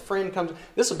else, a friend comes,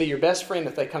 this will be your best friend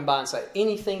if they come by and say,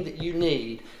 anything that you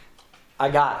need, I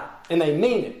got it. And they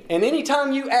mean it. And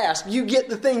anytime you ask, you get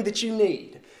the thing that you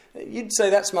need. You'd say,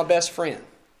 that's my best friend.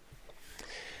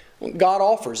 God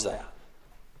offers that.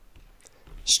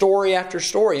 Story after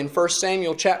story. In 1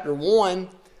 Samuel chapter 1,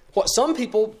 what some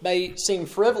people may seem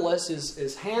frivolous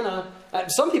is Hannah.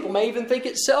 Some people may even think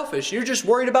it's selfish. You're just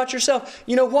worried about yourself.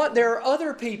 You know what? There are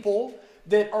other people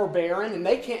that are barren and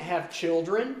they can't have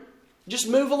children. Just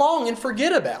move along and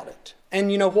forget about it.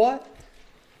 And you know what?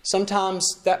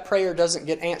 Sometimes that prayer doesn't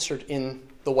get answered in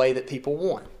the way that people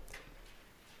want.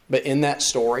 But in that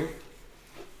story,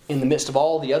 in the midst of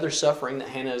all the other suffering that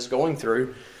Hannah is going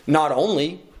through, not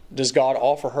only does God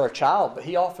offer her a child, but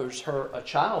He offers her a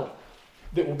child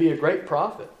that will be a great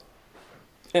prophet.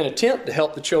 An attempt to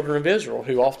help the children of Israel,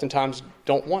 who oftentimes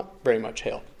don't want very much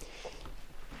help.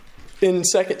 In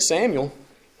 2 Samuel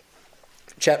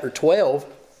chapter 12,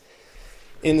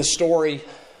 in the story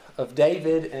of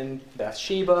David and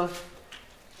Bathsheba,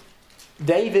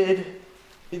 David,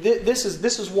 this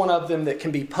is one of them that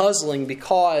can be puzzling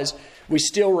because we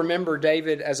still remember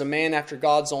David as a man after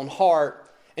God's own heart.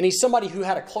 And he's somebody who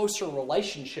had a closer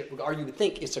relationship, or you would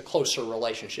think it's a closer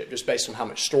relationship just based on how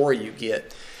much story you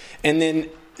get. And then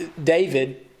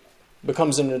David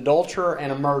becomes an adulterer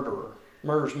and a murderer.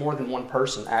 Murders more than one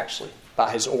person, actually,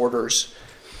 by his orders.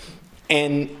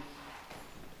 And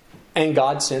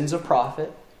God sends a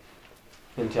prophet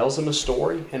and tells him a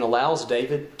story and allows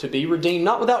David to be redeemed,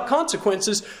 not without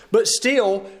consequences, but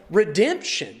still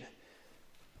redemption.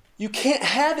 You can't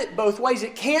have it both ways.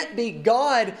 It can't be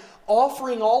God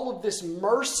offering all of this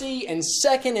mercy and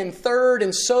second and third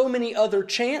and so many other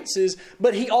chances,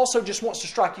 but He also just wants to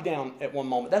strike you down at one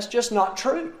moment. That's just not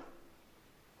true.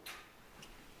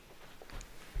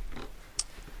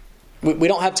 We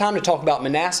don't have time to talk about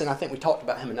Manasseh, and I think we talked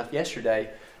about him enough yesterday.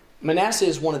 Manasseh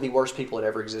is one of the worst people that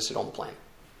ever existed on the planet.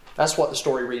 That's what the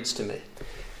story reads to me.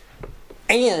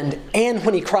 And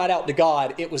when he cried out to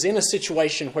God, it was in a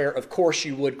situation where, of course,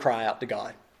 you would cry out to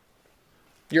God.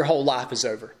 Your whole life is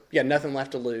over. You have nothing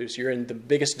left to lose. You're in the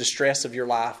biggest distress of your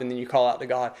life, and then you call out to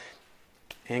God.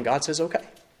 And God says, okay.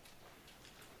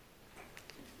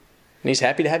 And He's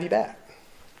happy to have you back.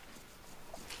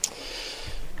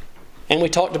 And we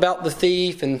talked about the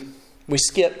thief, and we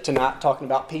skipped tonight talking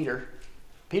about Peter.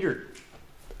 Peter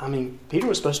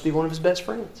was supposed to be one of His best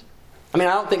friends. I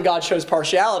don't think God shows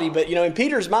partiality, but in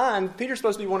Peter's mind, Peter's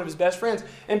supposed to be one of His best friends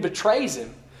and betrays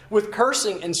Him with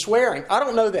cursing and swearing. I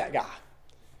don't know that guy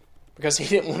because he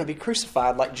didn't want to be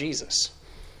crucified like Jesus.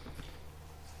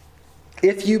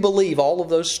 If you believe all of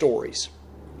those stories,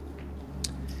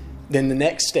 then the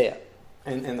next step,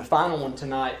 and the final one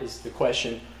tonight is the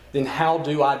question, then how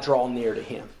do I draw near to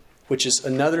Him? Which is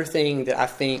another thing that I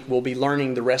think we'll be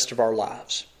learning the rest of our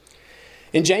lives.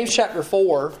 In James chapter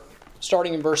 4,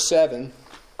 starting in verse 7,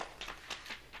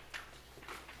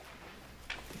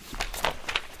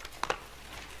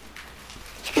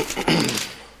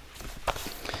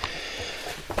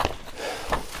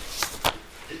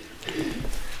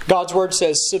 God's Word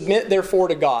says, "Submit therefore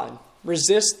to God.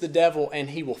 Resist the devil, and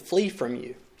he will flee from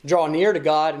you. Draw near to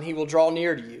God, and He will draw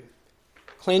near to you.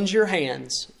 Cleanse your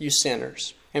hands, you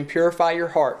sinners, and purify your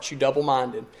hearts, you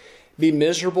double-minded. Be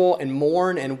miserable and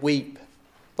mourn and weep.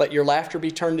 Let your laughter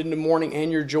be turned into mourning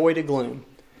and your joy to gloom.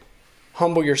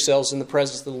 Humble yourselves in the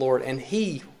presence of the Lord, and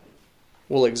He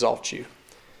will exalt you."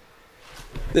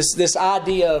 This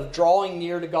idea of drawing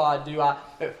near to God,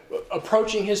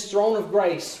 approaching His throne of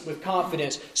grace with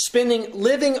confidence,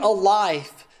 living a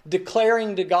life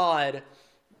declaring to God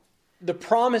the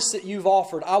promise that you've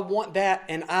offered. I want that,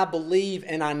 and I believe,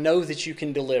 and I know that you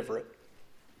can deliver it.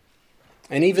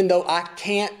 And even though I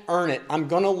can't earn it, I'm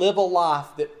going to live a life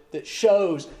that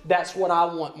shows that's what I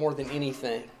want more than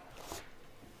anything.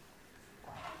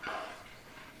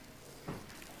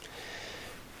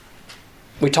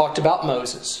 We talked about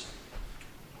Moses.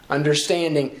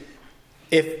 Understanding,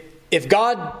 if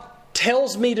God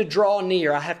tells me to draw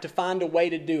near, I have to find a way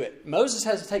to do it. Moses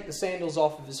has to take the sandals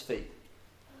off of his feet.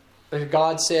 But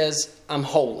God says, I'm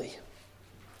holy.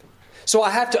 So I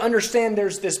have to understand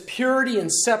there's this purity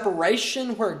and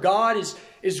separation where God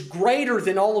is greater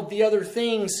than all of the other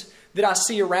things that I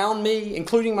see around me,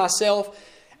 including myself.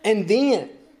 And then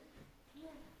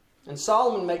And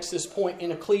Solomon makes this point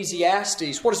in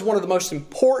Ecclesiastes. What is one of the most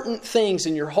important things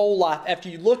in your whole life after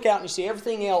you look out and you see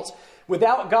everything else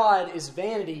without God is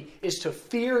vanity, is to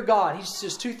fear God. He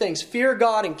says two things: fear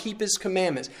God and keep His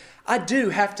commandments. I do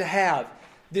have to have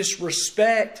this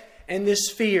respect and this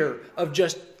fear of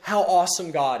just how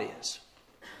awesome God is.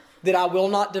 That I will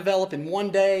not develop in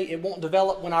one day. It won't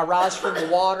develop when I rise from the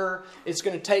water. It's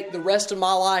going to take the rest of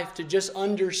my life to just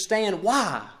understand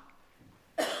why.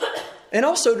 And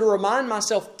also to remind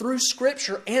myself through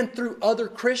Scripture and through other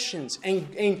Christians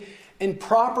and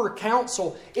proper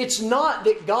counsel, it's not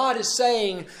that God is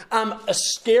saying, I'm a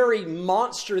scary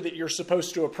monster that you're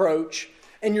supposed to approach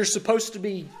and you're supposed to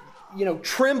be,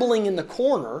 trembling in the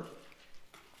corner.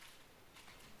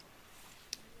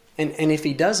 And if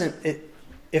He doesn't,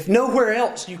 if nowhere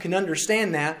else you can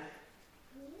understand that,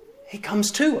 He comes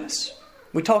to us.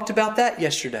 We talked about that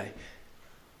yesterday.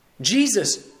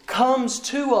 Jesus comes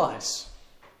to us.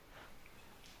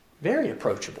 Very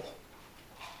approachable.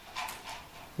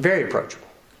 Very approachable.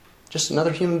 Just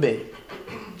another human being.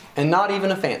 And not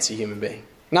even a fancy human being.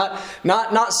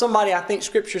 Not somebody I think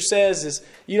Scripture says is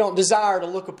you don't desire to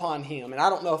look upon him. And I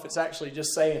don't know if it's actually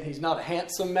just saying he's not a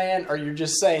handsome man, or you're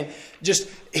just saying just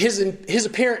his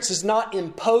appearance is not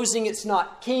imposing, it's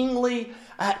not kingly.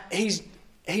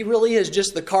 He really is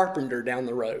just the carpenter down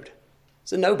the road.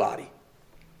 It's a nobody.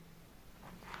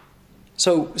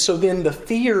 So then the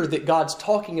fear that God's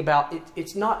talking about,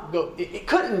 it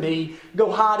couldn't be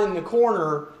go hide in the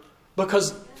corner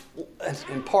because,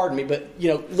 and pardon me, but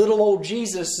little old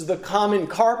Jesus, the common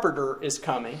carpenter, is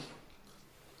coming.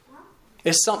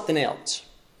 It's something else.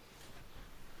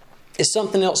 It's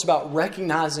something else about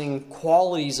recognizing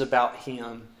qualities about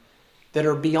Him that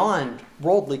are beyond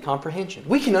worldly comprehension.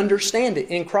 We can understand it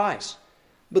in Christ,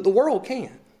 but the world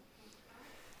can't.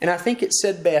 And I think it's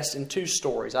said best in two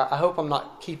stories. I hope I'm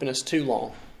not keeping us too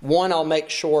long. One I'll make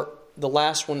short. The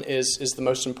last one is the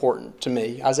most important to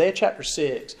me. Isaiah chapter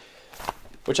 6,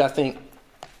 which I think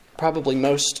probably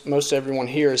most everyone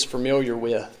here is familiar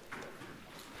with.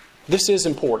 This is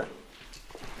important.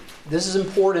 This is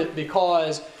important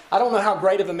because I don't know how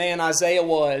great of a man Isaiah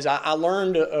was. I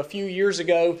learned a few years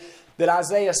ago that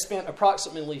Isaiah spent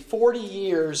approximately 40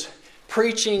 years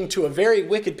preaching to a very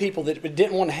wicked people that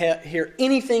didn't want to hear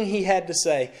anything he had to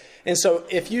say. And so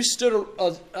if you stood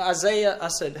Isaiah, I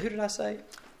said, who did I say?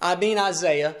 I mean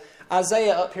Isaiah.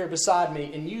 Isaiah up here beside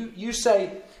me. And you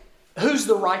say, who's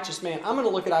the righteous man? I'm going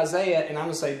to look at Isaiah and I'm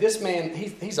going to say, this man,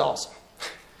 he's awesome.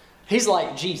 He's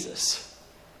like Jesus.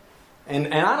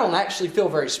 And I don't actually feel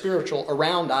very spiritual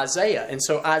around Isaiah. And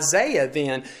so Isaiah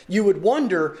then, you would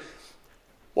wonder,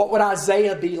 what would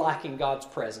Isaiah be like in God's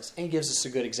presence? And he gives us a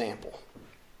good example.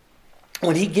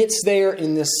 When he gets there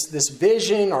in this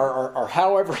vision, or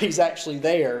however he's actually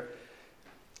there,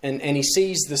 and he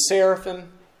sees the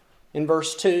seraphim in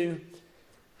verse 2,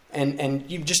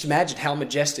 and you just imagine how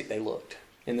majestic they looked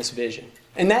in this vision.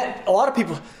 And that, a lot of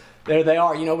people, there they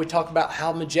are, we talk about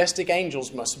how majestic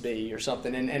angels must be or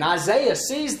something. And Isaiah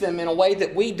sees them in a way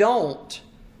that we don't.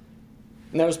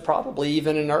 And there was probably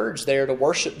even an urge there to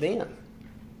worship them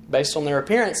based on their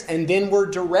appearance. And then we're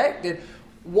directed.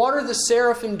 What are the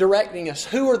seraphim directing us?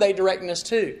 Who are they directing us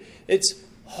to? It's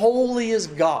holy is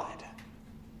God.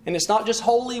 And it's not just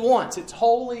holy once. It's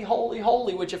holy, holy,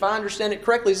 holy, which if I understand it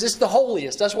correctly, is this the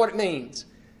holiest. That's what it means.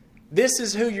 This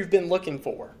is who you've been looking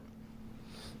for.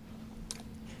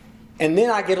 And then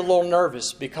I get a little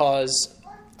nervous because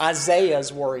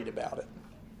Isaiah's worried about it.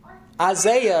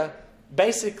 Isaiah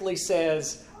basically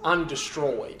says, I'm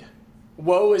destroyed.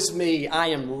 Woe is me, I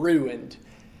am ruined.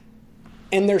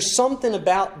 And there's something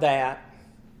about that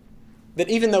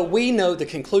even though we know the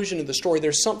conclusion of the story,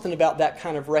 there's something about that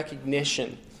kind of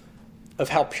recognition of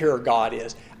how pure God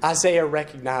is. Isaiah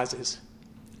recognizes,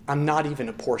 I'm not even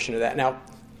a portion of that. Now,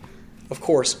 of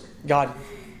course, God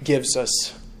gives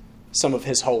us some of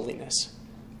His holiness.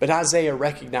 But Isaiah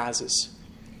recognizes,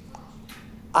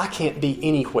 I can't be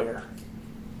anywhere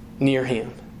near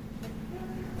Him.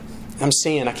 I'm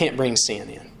sin. I can't bring sin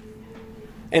in.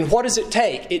 And what does it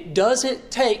take? It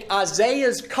doesn't take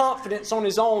Isaiah's confidence on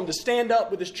his own to stand up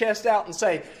with his chest out and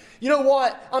say, you know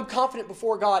what? I'm confident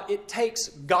before God. It takes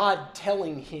God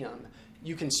telling him,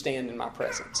 you can stand in my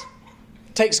presence.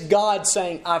 It takes God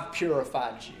saying, I've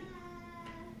purified you.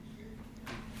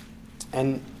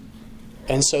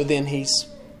 And so then he's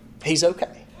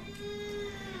okay.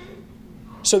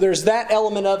 So there's that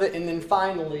element of it. And then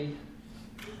finally,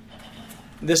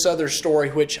 this other story,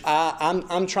 which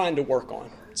I'm trying to work on.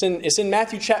 It's in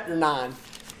Matthew chapter 9.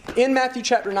 In Matthew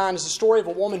chapter 9 is the story of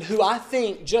a woman who I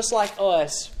think, just like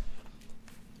us,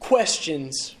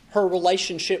 questions her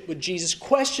relationship with Jesus,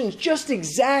 questions just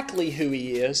exactly who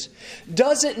He is,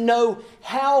 doesn't know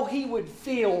how He would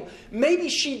feel. Maybe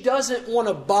she doesn't want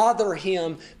to bother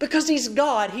Him because He's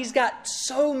God. He's got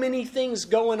so many things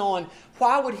going on.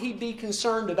 Why would He be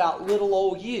concerned about little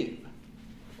old you?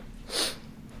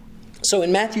 So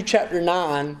in Matthew chapter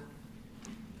 9,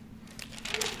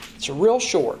 it's real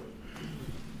short.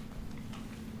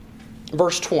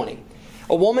 Verse 20.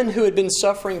 A woman who had been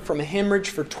suffering from a hemorrhage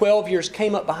for 12 years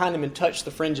came up behind Him and touched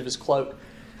the fringe of His cloak.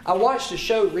 I watched a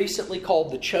show recently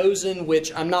called The Chosen,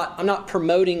 which I'm not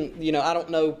promoting, I don't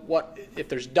know if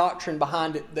there's doctrine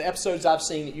behind it. The episodes I've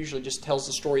seen, it usually just tells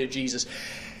the story of Jesus.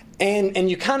 And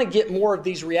you kind of get more of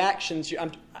these reactions.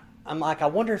 I'm like, I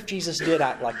wonder if Jesus did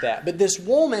act like that. But this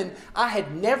woman, I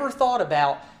had never thought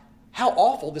about how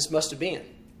awful this must have been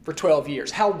for 12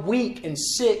 years. How weak and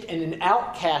sick and an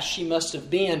outcast she must have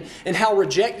been, and how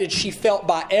rejected she felt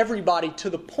by everybody,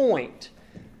 to the point,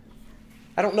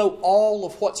 I don't know all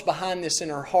of what's behind this in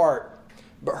her heart,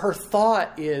 but her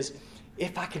thought is,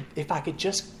 if I could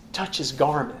just touch His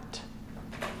garment.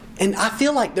 And I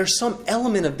feel like there's some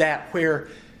element of that where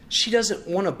she doesn't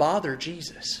want to bother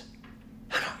Jesus.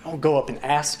 I'll go up and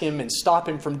ask Him and stop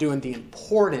Him from doing the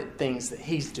important things that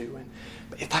He's doing.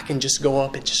 But if I can just go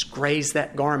up and just graze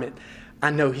that garment,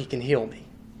 I know He can heal me.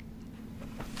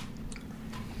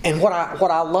 And what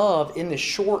I love in this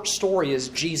short story is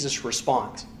Jesus'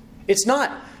 response. It's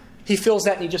not He feels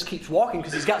that and He just keeps walking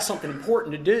because He's got something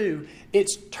important to do. It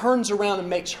turns around and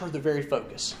makes her the very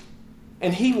focus.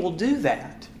 And He will do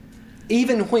that.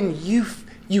 Even when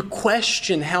you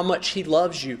question how much He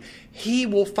loves you, He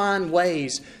will find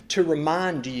ways to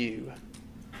remind you,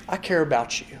 I care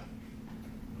about you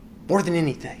more than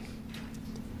anything.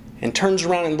 And turns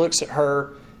around and looks at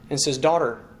her and says,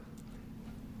 daughter.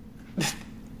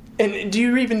 And do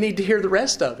you even need to hear the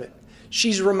rest of it?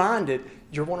 She's reminded,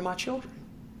 you're one of my children.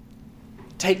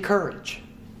 Take courage.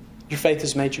 Your faith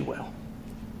has made you well.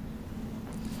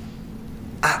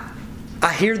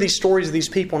 I hear these stories of these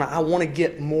people, and I want to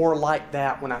get more like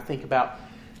that when I think about,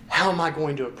 how am I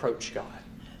going to approach God?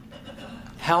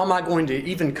 How am I going to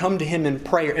even come to Him in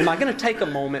prayer? Am I going to take a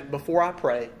moment before I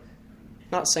pray?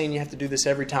 Not saying you have to do this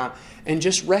every time. And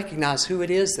just recognize who it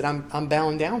is that I'm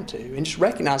bowing down to. And just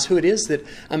recognize who it is that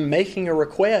I'm making a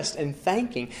request and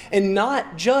thanking. And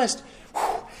not just,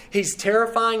 He's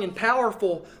terrifying and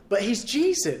powerful, but He's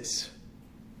Jesus.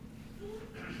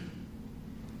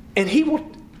 And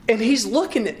He's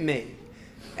looking at me.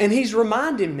 And He's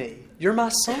reminding me, you're my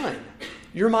son.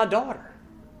 You're my daughter.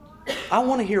 I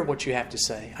want to hear what you have to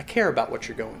say. I care about what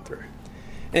you're going through.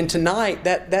 And tonight,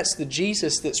 that's the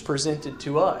Jesus that's presented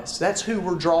to us. That's who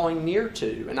we're drawing near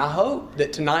to. And I hope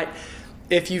that tonight,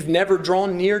 if you've never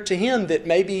drawn near to Him, that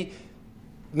maybe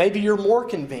you're more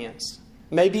convinced.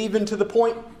 Maybe even to the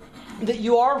point that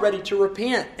you are ready to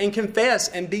repent and confess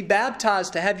and be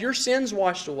baptized to have your sins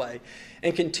washed away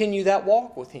and continue that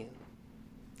walk with Him.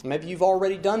 Maybe you've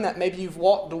already done that. Maybe you've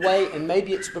walked away, and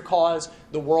maybe it's because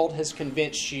the world has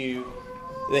convinced you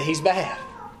that He's bad.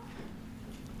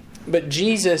 But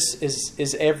Jesus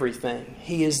is everything.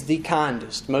 He is the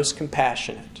kindest, most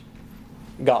compassionate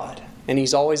God. And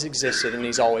He's always existed, and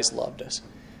He's always loved us.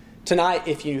 Tonight,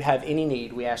 if you have any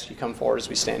need, we ask you come forward as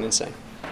we stand and sing.